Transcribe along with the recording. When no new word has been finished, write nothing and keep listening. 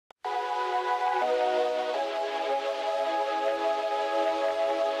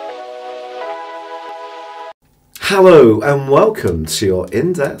Hello and welcome to your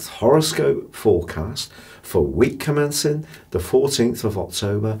in-depth horoscope forecast for week commencing the 14th of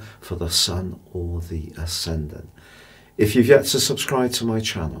October for the Sun or the Ascendant. If you've yet to subscribe to my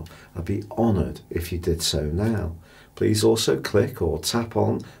channel, I'd be honoured if you did so now. Please also click or tap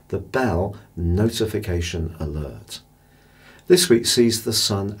on the bell notification alert. This week sees the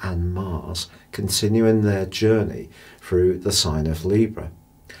Sun and Mars continuing their journey through the sign of Libra.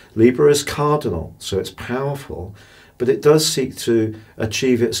 Libra is cardinal, so it's powerful, but it does seek to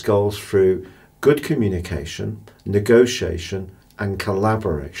achieve its goals through good communication, negotiation, and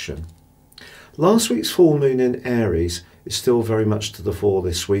collaboration. Last week's full moon in Aries is still very much to the fore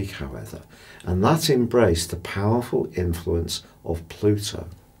this week, however, and that embraced the powerful influence of Pluto.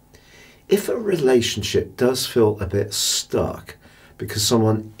 If a relationship does feel a bit stuck because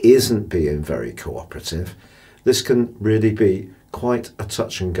someone isn't being very cooperative, this can really be quite a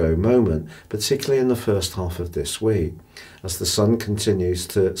touch and go moment, particularly in the first half of this week, as the Sun continues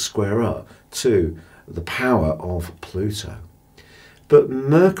to square up to the power of Pluto. But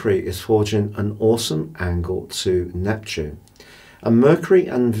Mercury is forging an awesome angle to Neptune, and Mercury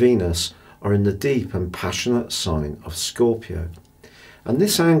and Venus are in the deep and passionate sign of Scorpio. And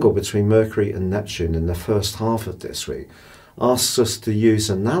this angle between Mercury and Neptune in the first half of this week asks us to use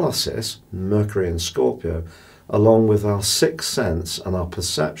analysis, Mercury and Scorpio, along with our sixth sense and our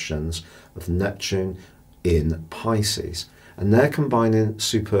perceptions of Neptune in Pisces. And they're combining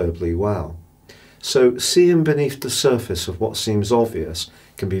superbly well. So seeing beneath the surface of what seems obvious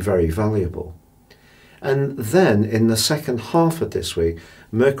can be very valuable. And then in the second half of this week,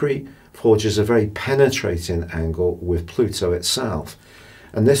 Mercury forges a very penetrating angle with Pluto itself.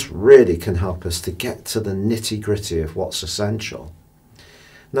 And this really can help us to get to the nitty-gritty of what's essential.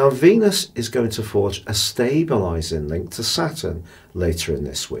 Now, Venus is going to forge a stabilising link to Saturn later in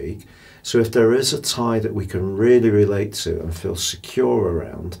this week. So if there is a tie that we can really relate to and feel secure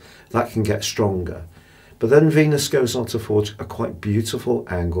around, that can get stronger. But then Venus goes on to forge a quite beautiful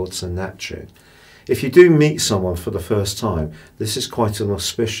angle to Neptune. If you do meet someone for the first time, this is quite an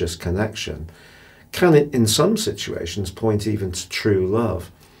auspicious connection. Can it, in some situations, point even to true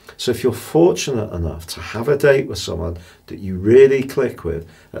love? So if you're fortunate enough to have a date with someone that you really click with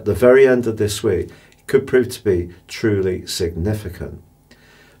at the very end of this week, it could prove to be truly significant.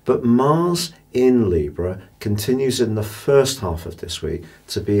 But Mars in Libra continues in the first half of this week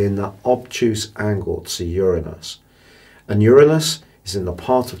to be in that obtuse angle to Uranus. And Uranus is in the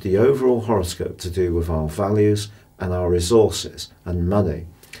part of the overall horoscope to do with our values and our resources and money.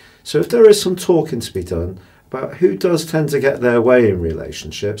 So if there is some talking to be done about who does tend to get their way in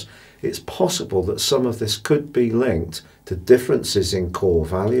relationships, it's possible that some of this could be linked to differences in core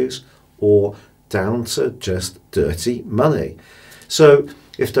values or down to just dirty money. So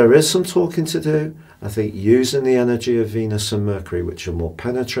if there is some talking to do, I think using the energy of Venus and Mercury, which are more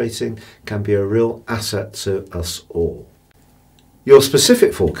penetrating, can be a real asset to us all. Your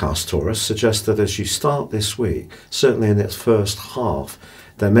specific forecast, Taurus, suggests that as you start this week, certainly in its first half,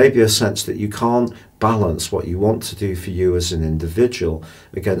 there may be a sense that you can't balance what you want to do for you as an individual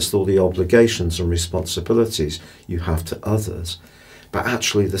against all the obligations and responsibilities you have to others. But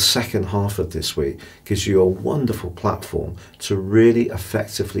actually the second half of this week gives you a wonderful platform to really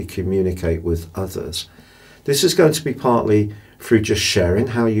effectively communicate with others. This is going to be partly through just sharing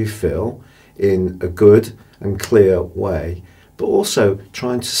how you feel in a good and clear way, but also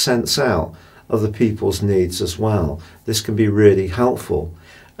trying to sense out other people's needs as well. This can be really helpful.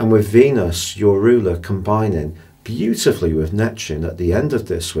 And with Venus, your ruler, combining beautifully with Neptune at the end of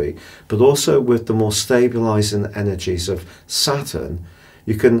this week, but also with the more stabilising energies of Saturn,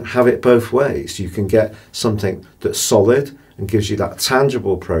 you can have it both ways. You can get something that's solid and gives you that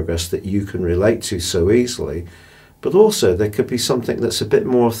tangible progress that you can relate to so easily, but also there could be something that's a bit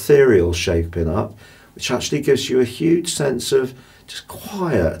more ethereal shaping up, which actually gives you a huge sense of just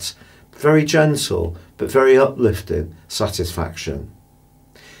quiet, very gentle, but very uplifting satisfaction.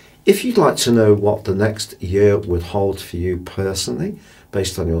 If you'd like to know what the next year would hold for you personally,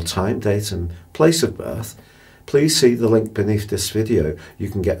 based on your time, date and place of birth, please see the link beneath this video. You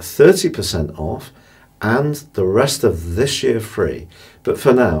can get 30% off and the rest of this year free. But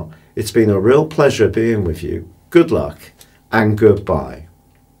for now, it's been a real pleasure being with you. Good luck and goodbye.